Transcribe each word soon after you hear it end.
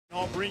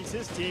All brings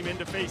his team in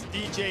to face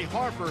DJ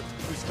Harper,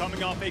 who's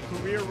coming off a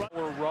career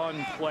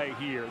run play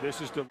here.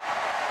 This is the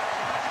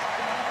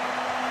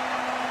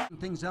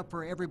things up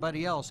for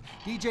everybody else.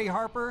 DJ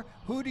Harper,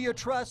 who do you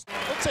trust?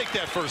 We'll take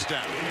that first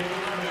down.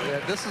 Yeah,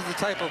 this is the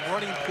type of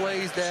running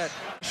plays that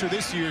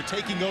this year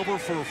taking over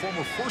for a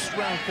former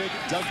first-round pick,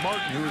 Doug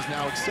Martin, who is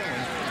now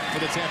excelling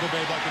for the Tampa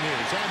Bay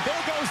Buccaneers. And there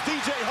goes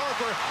DJ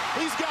Harper.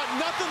 He's got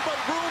nothing but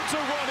room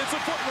to run. It's a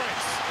foot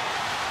race.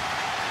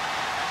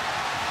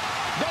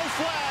 No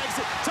flags.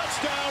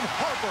 Touchdown,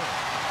 Harper.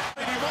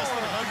 Maybe less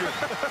than 100.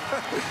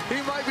 He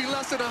might be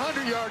less than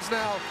 100 yards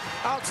now.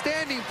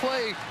 Outstanding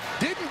play.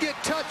 Didn't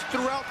get touched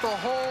throughout the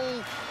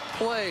whole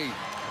play.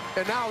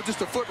 And now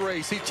just a foot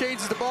race. He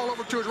changes the ball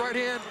over to his right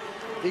hand.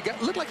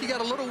 Looked like he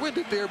got a little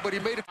winded there, but he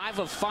made it. 5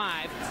 of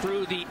 5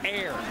 through the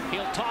air.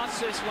 He'll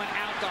toss this one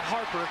out to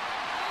Harper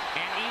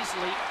and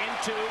easily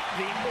into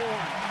the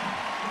orange.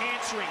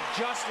 Answering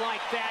just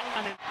like that.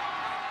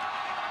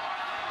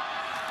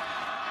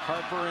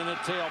 Harper in a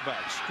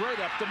tailback. Straight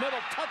up the middle.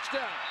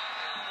 Touchdown.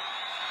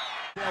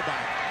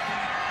 Tailback.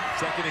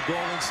 Second and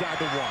goal inside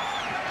the 1.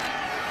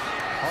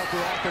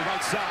 Harper off the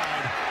right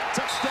side.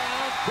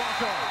 Touchdown,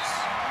 Broncos.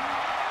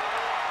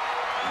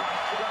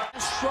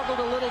 Struggled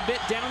a little bit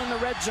down in the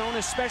red zone,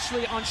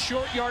 especially on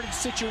short yardage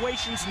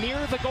situations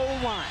near the goal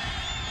line.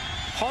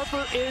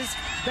 Harper is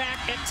back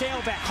at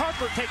tailback.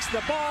 Harper takes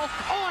the ball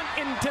on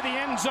into the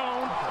end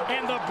zone,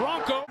 and the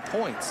Broncos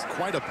points.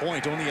 Quite a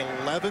point. Only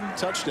 11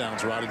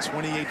 touchdowns, Rod, in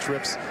 28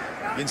 trips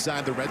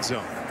inside the red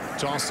zone.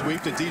 Toss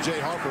sweep to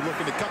DJ Harper,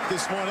 looking to cut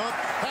this one up.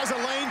 Has a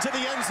lane to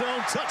the end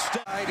zone.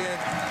 Touchdown.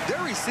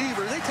 Their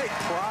receivers, they take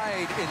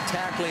pride in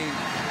tackling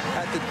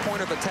at the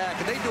point of attack,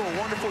 and they do a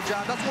wonderful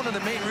job. That's one of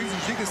the main reasons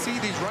you can see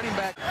these running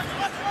backs.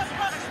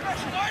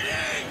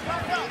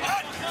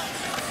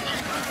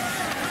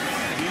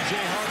 DJ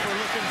Harper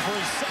looking for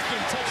his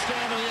second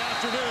touchdown of the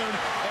afternoon.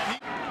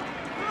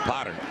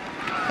 Potter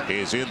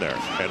is in there,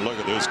 and look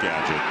at this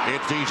gadget.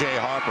 It's DJ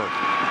Harper,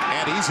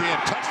 and he's in.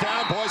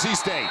 Touchdown, Boise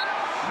State.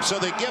 So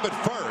they give it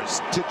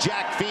first to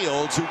Jack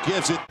Fields, who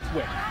gives it.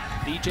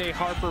 DJ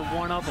Harper,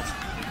 one of them.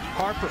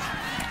 Harper,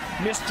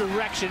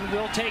 misdirection,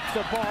 will take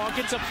the ball,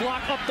 gets a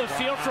block up the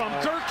field from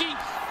Gerke.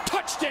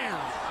 Touchdown.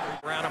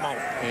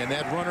 And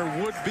that runner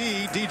would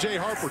be DJ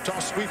Harper.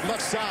 Toss sweep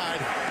left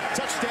side.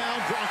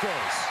 Touchdown,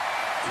 Broncos.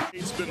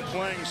 He's been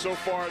playing so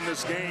far in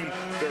this game.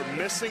 They're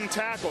missing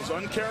tackles,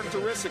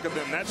 uncharacteristic of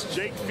them. That's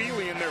Jake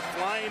Feely, and they're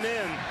flying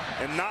in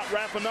and not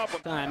wrapping up.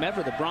 Time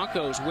ever, the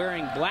Broncos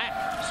wearing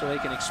black so they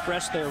can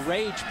express their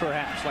rage,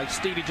 perhaps, like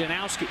Stevie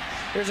Janowski.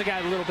 Here's a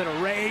guy with a little bit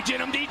of rage in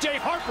him, DJ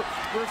Harper,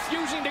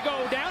 refusing to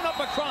go down up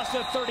across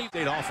the 30.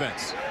 State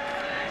offense.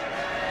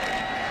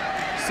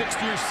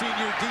 Sixth-year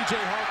senior DJ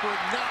Harper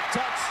not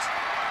touched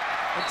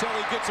until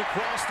he gets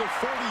across the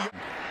 30.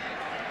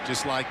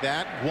 Just like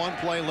that, one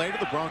play later,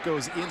 the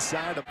Broncos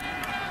inside.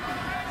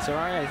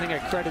 Sorry, I think I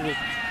credited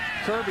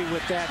Kirby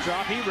with that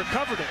drop. He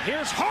recovered it.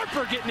 Here's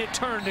Harper getting it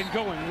turned and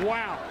going.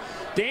 Wow.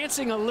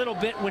 Dancing a little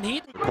bit when he...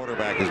 The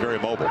quarterback is very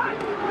mobile.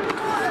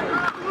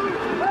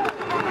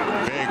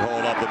 Big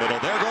hole up the middle.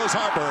 There goes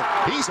Harper.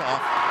 He's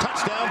off.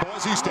 Touchdown,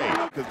 Boise State.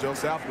 Because Joe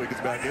Southwick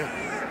is back in.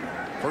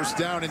 First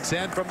down and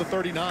 10 from the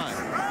 39.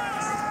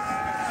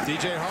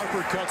 DJ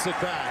Harper cuts it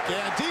back.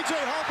 And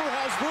DJ Harper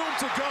has room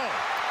to go.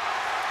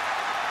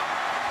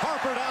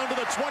 Harper down to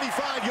the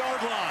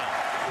 25-yard line.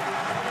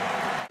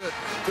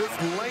 This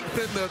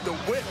lengthened the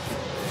width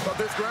of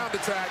this ground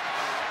attack.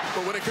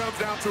 But when it comes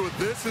down to it,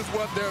 this is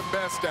what they're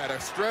best at. A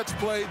stretch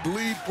play,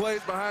 lead plays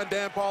behind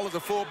Dan Paul as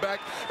a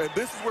fullback. And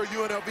this is where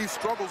UNLV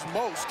struggles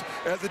most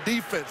as a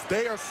defense.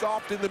 They are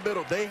soft in the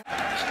middle. Southwick,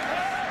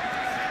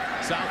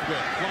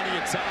 plenty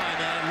of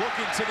time, and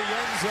looking to the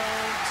end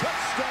zone.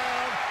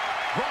 Touchdown,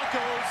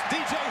 Broncos,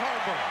 DJ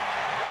Harper.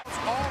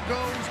 All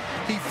goes,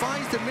 he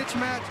finds the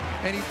mismatch,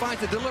 and he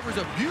delivers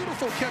a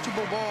beautiful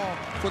catchable ball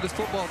for this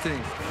football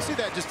team. See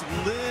that, just a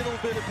little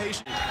bit of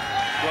patience.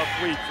 Rough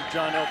week for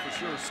John L. for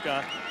sure,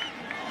 Scott.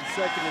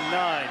 Second and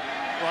 9.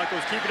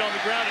 Broncos keep it on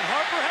the ground, and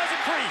Harper has a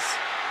crease.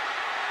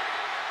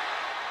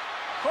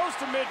 Close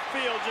to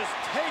midfield, just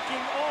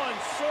taking on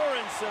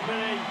Sorensen,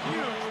 and a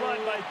huge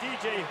run by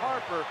DJ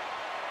Harper.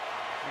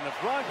 And the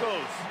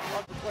Broncos.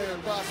 Harper player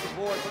across the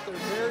board, but they're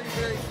very,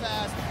 very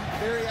fast,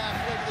 very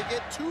athletic. They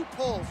get 2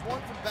 pulls,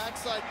 one from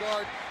backside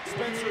guard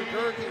Spencer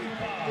Gerke,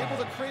 able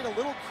to create a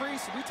little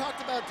crease. We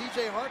talked about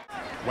DJ Harper.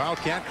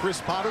 Wildcat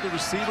Chris Potter, the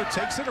receiver,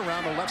 takes it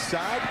around the left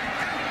side,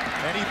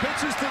 and he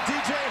pitches to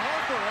DJ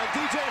Harper, and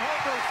DJ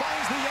Harper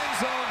finds the end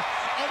zone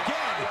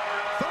again.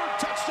 Third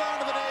touchdown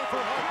of the day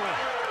for Harper.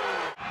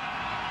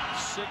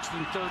 6th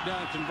and 3rd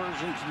down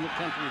conversions in the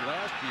country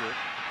last year.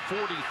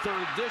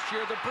 43rd this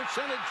year. The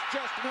percentage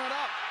just went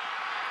up.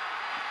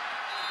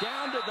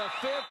 Down to the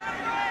 5th.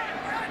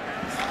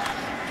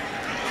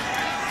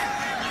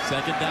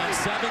 Second down,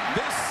 7.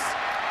 This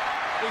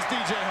is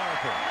DJ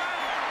Harper.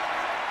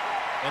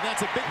 And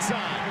that's a big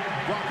sign.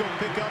 Bronco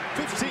pick up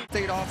 15.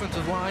 State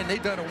offensive line,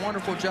 they've done a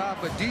wonderful job,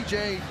 but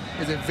DJ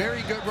is a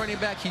very good running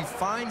back. He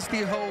finds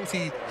the holes.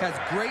 He has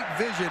great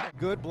vision.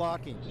 Good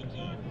blocking.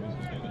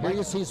 Here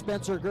you see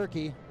Spencer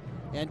Gerke,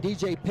 and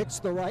DJ picks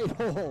the right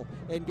hole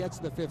and gets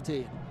the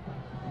 15.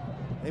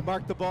 They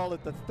marked the ball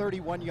at the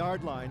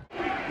 31-yard line.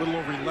 A little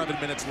over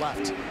 11 minutes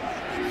left.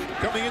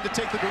 Coming in to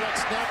take the direct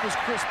snap was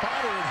Chris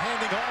Potter, and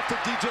handing off to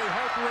DJ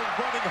Harper, and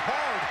running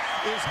hard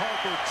is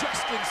Harper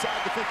just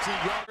inside the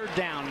 15-yard.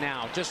 Down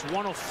now, just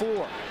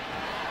 104.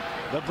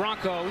 The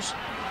Broncos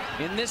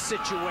in this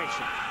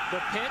situation. The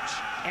pitch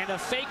and a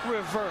fake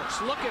reverse.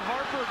 Look at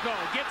Harper go.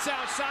 Gets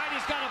outside.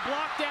 He's got a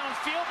block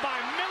downfield by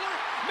Miller,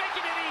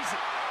 making it easy.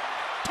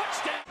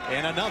 Touchdown.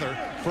 And another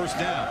first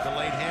down. The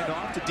late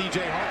handoff to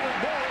DJ Harper.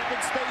 More open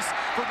space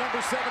for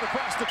number 7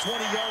 across the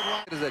 20-yard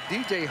line. Is that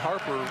DJ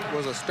Harper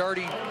was a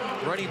starting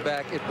running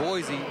back at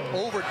Boise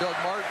over Doug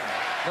Martin,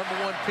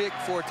 #1 pick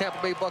for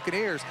Tampa Bay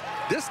Buccaneers.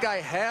 This guy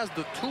has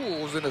the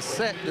tools and the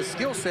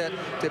skill set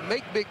to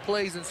make big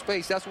plays in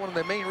space. That's one of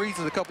the main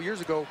reasons a couple years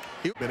ago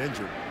he'd been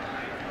injured.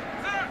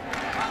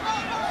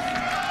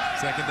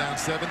 Second down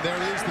 7. There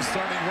is the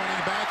starting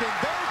running back, and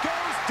there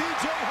goes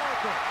DJ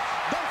Harper.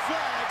 No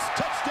flags.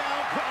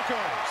 Touchdown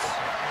Broncos.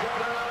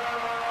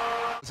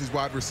 These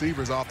wide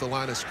receivers off the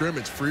line of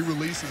scrimmage. Free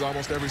releases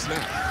almost every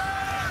snap.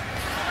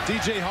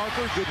 DJ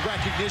Harper, good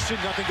recognition.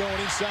 Nothing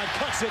going inside.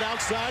 Cuts it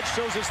outside.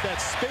 Shows us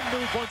that spin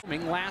move.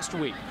 Last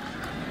week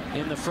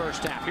in the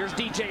first half. Here's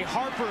DJ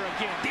Harper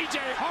again. DJ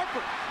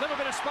Harper, little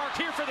bit of spark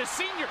here for the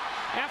senior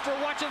after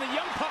watching the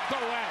young pup go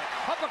at it.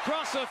 Up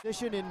across the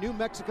Position in New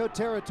Mexico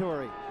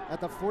territory at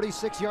the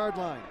 46-yard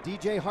line.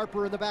 DJ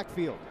Harper in the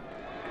backfield.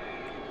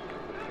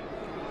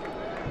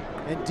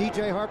 And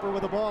DJ Harper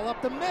with the ball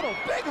up the middle.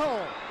 Big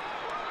hole.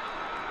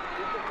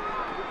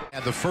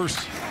 And the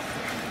first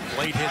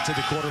late hit to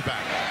the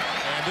quarterback.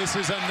 And this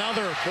is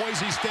another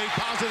Boise State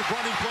positive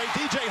running play.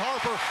 DJ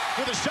Harper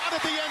with a shot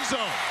at the end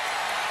zone.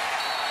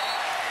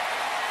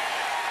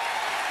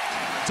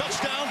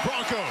 Touchdown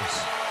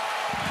Broncos.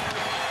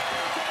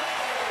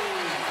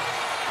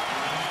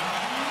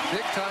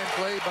 big time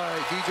play by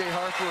DJ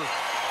Harper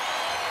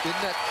in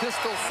that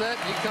pistol set.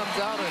 He comes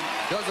out and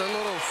does a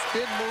little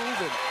spin move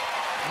and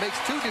makes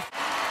two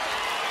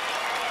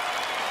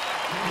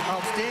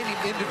outstanding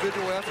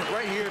individual effort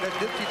right here. That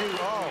dipsy-do.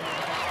 Oh.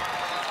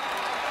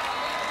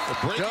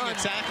 Breaking a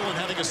tackle and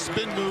having a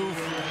spin move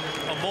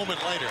a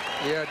moment later.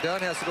 Yeah,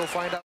 Dunn has to go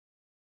find out.